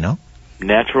what? Do we know?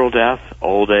 Natural death,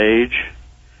 old age,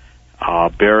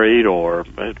 buried, or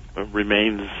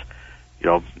remains,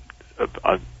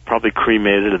 probably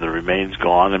cremated and the remains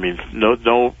gone. I mean,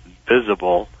 no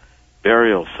visible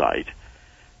burial site.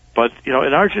 But, in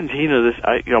Argentina,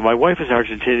 my wife is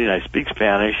Argentinian. I speak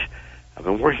Spanish. I've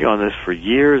been working on this for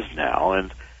years now.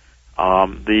 And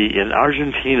in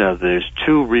Argentina, there's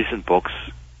two recent books,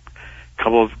 a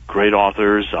couple of great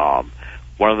authors,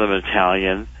 one of them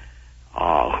Italian,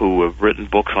 who have written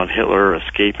books on Hitler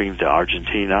escaping to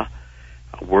Argentina,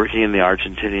 working in the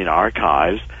Argentinian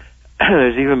archives.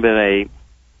 There's even been a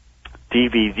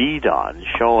DVD done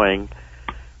showing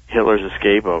Hitler's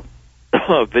escape,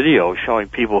 a video showing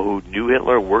people who knew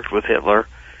Hitler, worked with Hitler,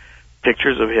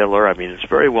 pictures of Hitler. I mean, it's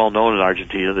very well known in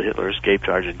Argentina that Hitler escaped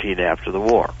to Argentina after the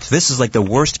war. So this is like the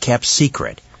worst kept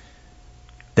secret,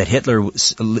 that Hitler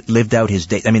lived out his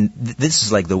days. I mean, this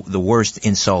is like the worst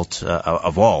insult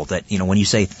of all. That when you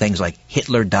say things like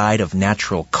Hitler died of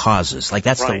natural causes, like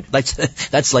that's right.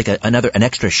 That's like an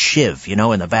extra shiv, in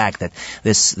the back, that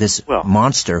this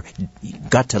monster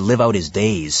got to live out his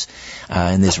days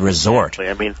in this resort. Exactly.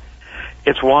 I mean,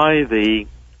 it's why the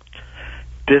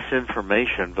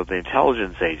disinformation of the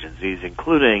intelligence agencies,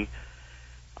 including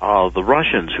the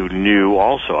Russians, who knew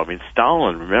also. I mean,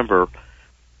 Stalin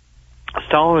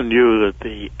knew that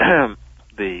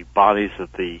the bodies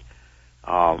that the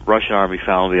Russian army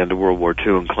found at the end of World War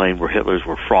II and claimed were Hitler's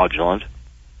were fraudulent,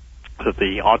 that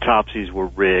the autopsies were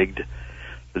rigged,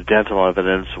 the dental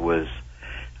evidence was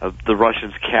the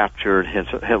Russians captured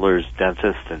Hitler's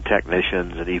dentists and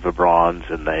technicians and Eva Braun's,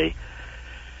 and they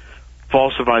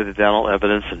falsified the dental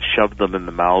evidence and shoved them in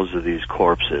the mouths of these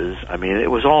corpses. I mean, it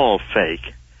was all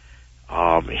fake.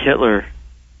 Hitler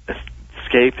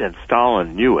escaped, and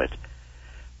Stalin knew it.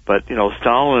 But,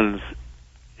 Stalin's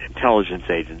intelligence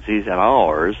agencies and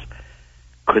ours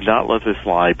could not let this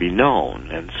lie be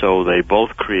known. And so they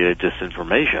both created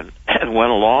disinformation and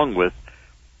went along with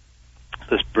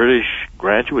this British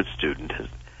graduate student,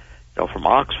 from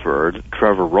Oxford,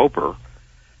 Trevor Roper.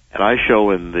 And I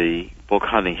show in the book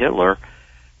Hunting Hitler,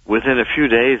 within a few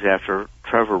days after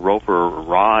Trevor Roper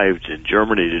arrived in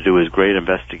Germany to do his great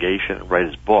investigation and write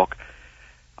his book,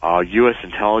 U.S.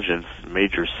 intelligence,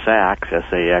 Major Sachs,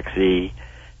 S-A-X-E,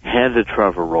 handed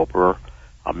Trevor Roper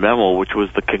a memo which was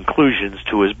the conclusions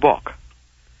to his book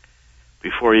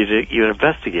before he even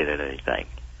investigated anything.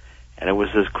 And it was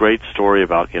this great story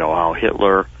about, how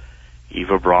Hitler,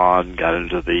 Eva Braun got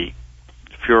into the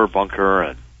Fuhrer bunker,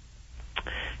 and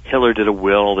Hitler did a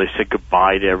will. They said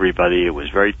goodbye to everybody. It was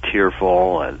very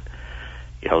tearful, and,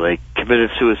 they committed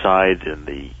suicide in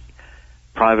the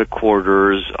private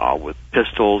quarters with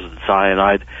pistols and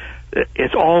cyanide.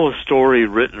 It's all a story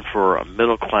written for a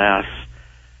middle-class,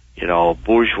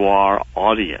 bourgeois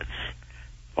audience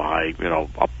by,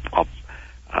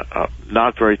 a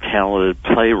not very talented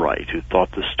playwright who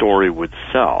thought the story would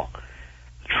sell.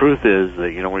 The truth is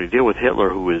that, when you deal with Hitler,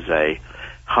 who is a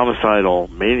homicidal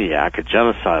maniac, a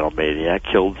genocidal maniac,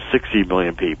 killed 60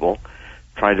 million people,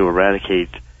 trying to eradicate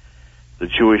the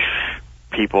Jewish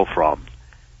people from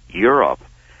Europe,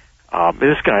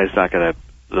 this guy is not going to,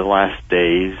 the last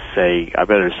days, say, I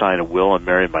better sign a will and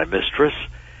marry my mistress.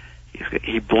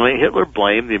 Hitler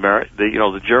blamed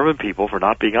the German people for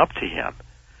not being up to him,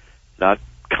 not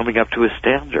coming up to his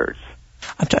standards.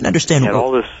 I'm trying to understand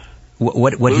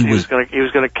what he was going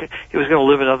to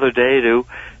live another day to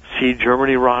see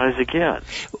Germany rise again.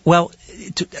 Well,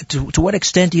 to what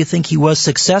extent do you think he was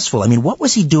successful? I mean, what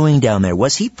was he doing down there?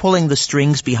 Was he pulling the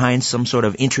strings behind some sort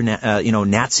of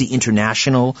Nazi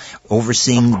international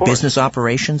overseeing business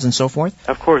operations and so forth?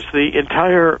 Of course, the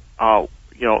entire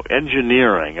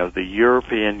engineering of the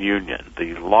European Union,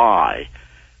 the lie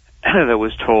that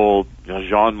was told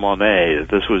Jean Monnet that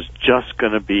this was just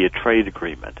going to be a trade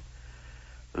agreement.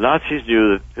 The Nazis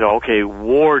knew that,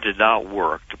 war did not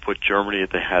work to put Germany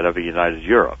at the head of a united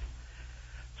Europe.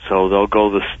 So they'll go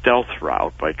the stealth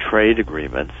route by trade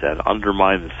agreements and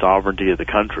undermine the sovereignty of the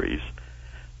countries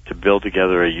to build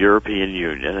together a European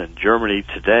Union. And Germany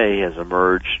today has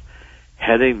emerged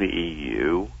heading the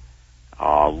EU,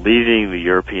 leading the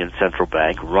European Central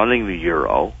Bank, running the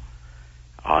euro.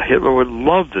 Hitler would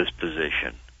love this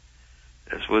position.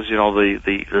 This was,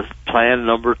 the plan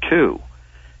number 2.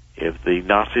 If the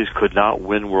Nazis could not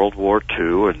win World War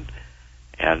II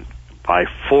and by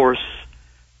force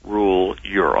rule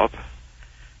Europe,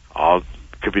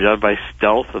 could be done by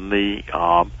stealth and the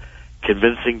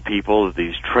convincing people that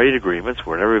these trade agreements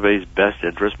were in everybody's best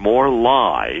interest, more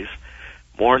lies,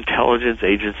 more intelligence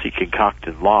agency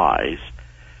concocted lies,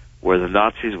 where the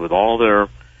Nazis, with all their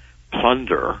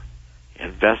plunder,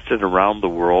 invested around the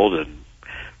world in,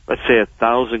 let's say,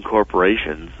 1,000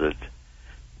 corporations that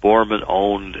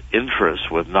Bormann-owned interests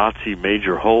with Nazi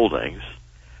major holdings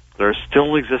that are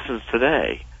still in existence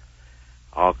today,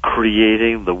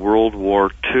 creating the World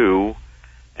War II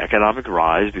economic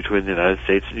rise between the United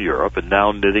States and Europe, and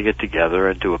now knitting it together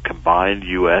into a combined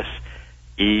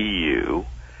U.S.-EU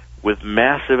with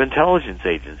massive intelligence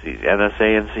agencies,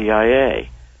 NSA and CIA.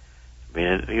 I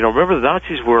mean, remember the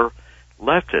Nazis were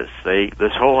leftists.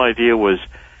 This whole idea was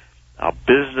a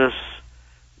business,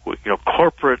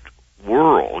 corporate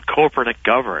world, corporate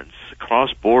governance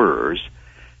across borders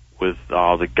with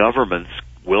the governments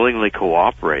willingly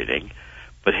cooperating.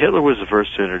 But Hitler was the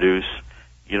first to introduce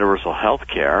universal health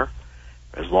care.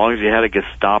 As long as you had a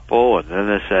Gestapo and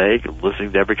NSA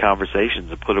listening to every conversation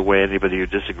to put away anybody who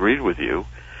disagreed with you,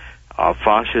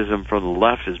 fascism from the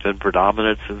left has been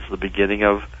predominant since the beginning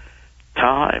of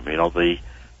time. The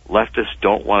leftists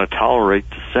don't want to tolerate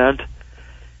dissent,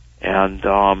 and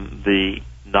the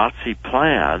Nazi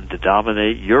plan to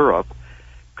dominate Europe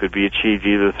could be achieved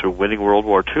either through winning World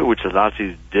War II, which the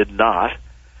Nazis did not,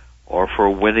 or for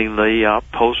winning the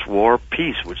post-war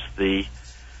peace, which the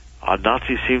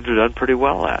Nazis seem to have done pretty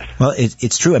well at. Well,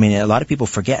 it's true. I mean, a lot of people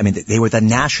forget. I mean, they were the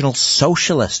National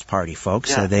Socialist Party,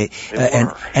 folks. Yeah, they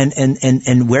were.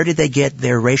 And where did they get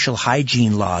their racial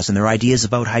hygiene laws and their ideas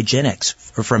about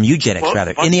hygienics, or from eugenics,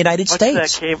 rather, in the United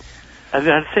States? That came in the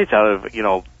United States out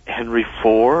of, Henry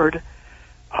Ford,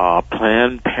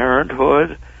 Planned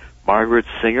Parenthood, Margaret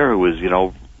Singer, who was,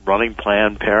 running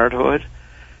Planned Parenthood.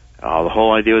 The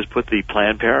whole idea was put the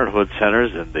Planned Parenthood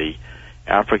centers in the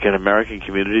African American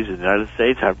communities in the United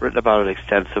States. I've written about it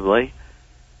extensively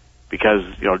because,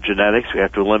 genetics, we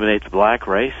have to eliminate the black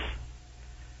race,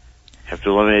 have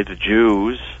to eliminate the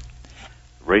Jews,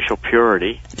 racial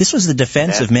purity. This was the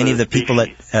defense of many of the people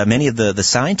many of the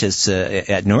scientists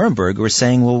at Nuremberg were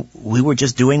saying, well, we were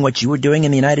just doing what you were doing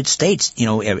in the United States,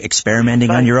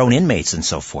 experimenting on your own inmates and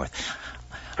so forth.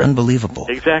 Unbelievable.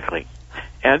 Exactly.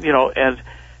 And, and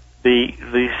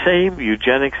the same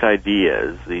eugenics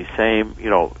ideas, the same,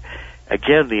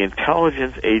 again, the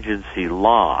intelligence agency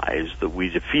lies that we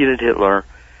defeated Hitler,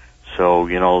 so,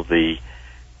 the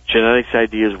genetics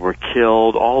ideas were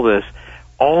killed,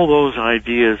 all those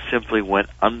ideas simply went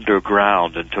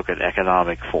underground and took an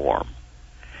economic form.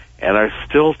 and are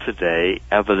still today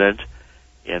evident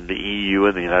in the EU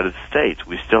and the United States.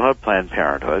 We still have Planned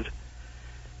Parenthood.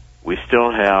 We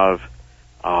still have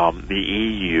the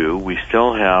EU. We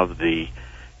still have the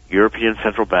European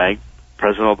Central Bank.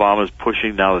 President Obama is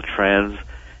pushing now the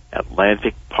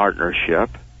transatlantic partnership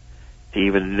to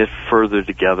even knit further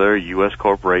together U.S.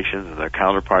 corporations and their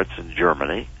counterparts in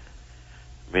Germany.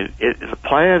 I mean, the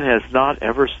plan has not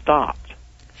ever stopped.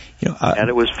 And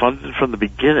it was funded from the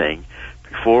beginning,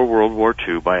 before World War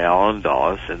II, by Allen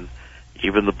Dulles and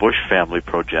even the Bush family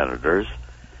progenitors,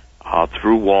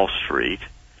 through Wall Street.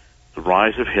 The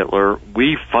rise of Hitler,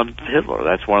 we funded Hitler.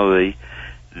 That's one of the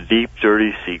deep,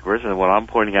 dirty secrets. And what I'm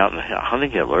pointing out in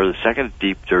Hunting Hitler, the second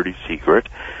deep, dirty secret,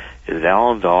 is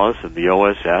Allen Dulles and the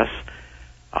OSS,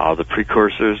 the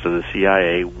precursors to the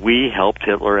CIA. We helped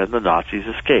Hitler and the Nazis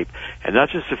escape. And not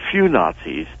just a few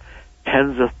Nazis,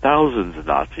 tens of thousands of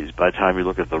Nazis. By the time you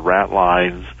look at the rat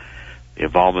lines, the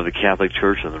involvement of the Catholic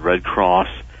Church and the Red Cross,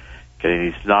 getting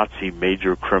these Nazi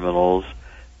major criminals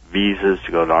visas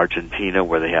to go to Argentina,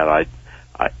 where they had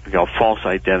false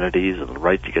identities and the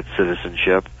right to get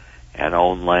citizenship and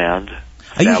own land.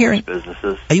 Are you hearing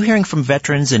businesses? Are you hearing from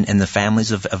veterans and the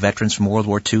families of veterans from World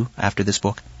War II after this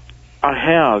book? I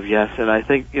have, yes, and I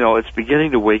think it's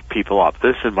beginning to wake people up.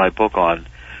 This in my book on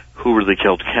who really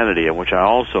killed Kennedy, in which I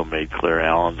also made clear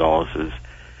Allen Dulles'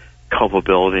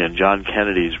 culpability and John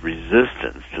Kennedy's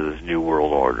resistance to this new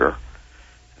world order.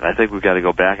 And I think we've got to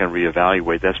go back and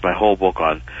reevaluate. That's my whole book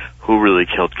on who really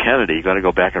killed Kennedy. You've got to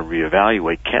go back and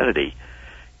reevaluate Kennedy,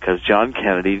 because John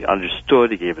Kennedy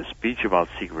understood. He gave a speech about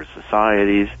secret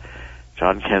societies.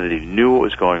 John Kennedy knew what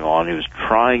was going on. He was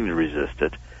trying to resist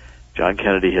it. John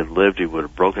Kennedy had lived. He would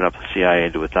have broken up the CIA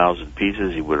into 1,000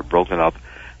 pieces. He would have broken up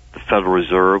the Federal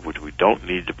Reserve, which we don't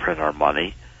need to print our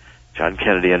money. John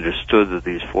Kennedy understood that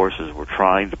these forces were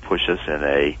trying to push us in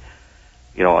a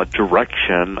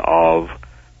direction of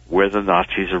where the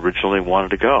Nazis originally wanted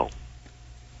to go.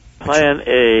 Plan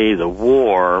A, the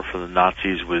war for the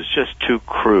Nazis, was just too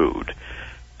crude.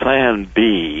 Plan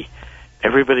B,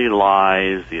 everybody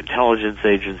lies, the intelligence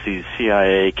agencies,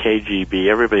 CIA, KGB,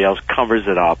 everybody else covers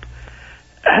it up.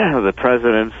 The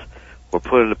presidents who are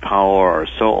put into power are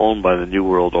so owned by the New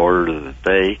World Order that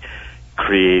they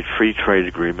create free trade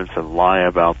agreements and lie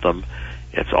about them.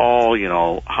 It's all,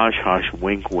 hush, hush,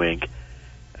 wink, wink.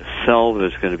 Sell that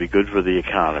it's going to be good for the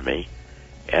economy,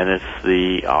 and it's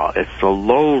the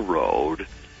low road,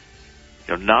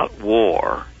 not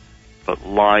war, but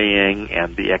lying,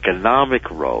 and the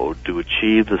economic road to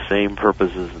achieve the same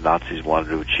purposes the Nazis wanted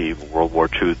to achieve in World War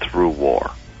II through war.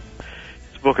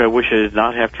 It's a book I wish I did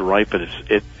not have to write, but it's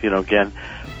again,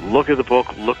 look at the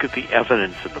book, look at the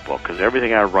evidence in the book, because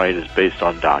everything I write is based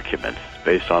on documents,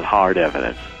 based on hard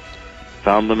evidence.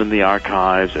 Found them in the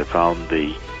archives. I found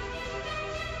the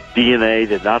DNA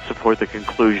did not support the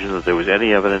conclusion that there was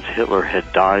any evidence Hitler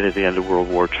had died at the end of World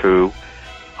War II.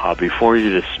 Before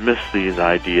you dismiss these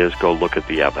ideas, go look at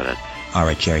the evidence. All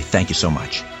right, Jerry, thank you so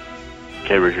much.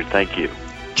 Okay, Richard, thank you.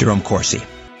 Jerome Corsi.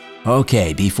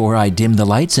 Okay, before I dim the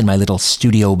lights in my little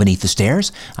studio beneath the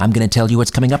stairs, I'm going to tell you what's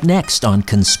coming up next on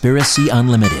Conspiracy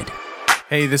Unlimited.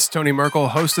 Hey, this is Tony Merkel,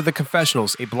 host of The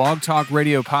Confessionals, a blog talk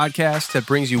radio podcast that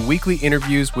brings you weekly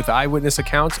interviews with eyewitness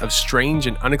accounts of strange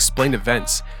and unexplained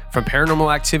events. From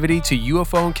paranormal activity to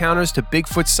UFO encounters to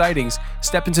Bigfoot sightings,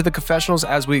 step into The Confessionals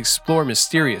as we explore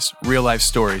mysterious, real-life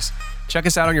stories. Check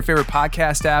us out on your favorite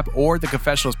podcast app or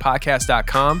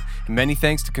theconfessionalspodcast.com. And many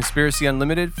thanks to Conspiracy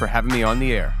Unlimited for having me on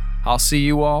the air. I'll see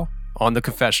you all on The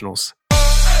Confessionals.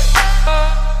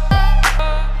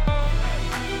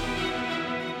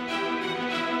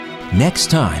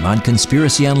 Next time on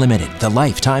Conspiracy Unlimited, the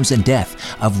life, times, and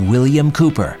death of William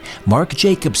Cooper. Mark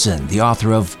Jacobson, the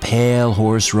author of Pale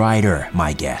Horse Rider,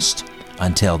 my guest.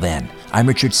 Until then, I'm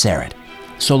Richard Syrett.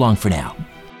 So long for now.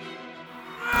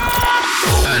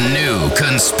 A new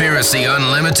Conspiracy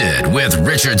Unlimited with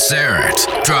Richard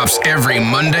Syrett drops every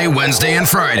Monday, Wednesday, and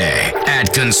Friday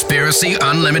at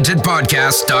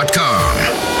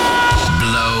conspiracyunlimitedpodcast.com.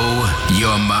 Blow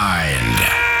your mind.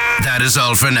 That is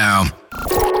all for now.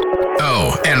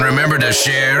 Oh, and remember to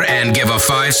share and give a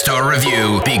 5-star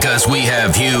review because we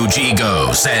have huge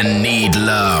egos and need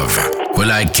love. We're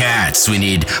like cats. We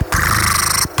need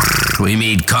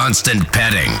constant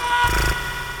petting.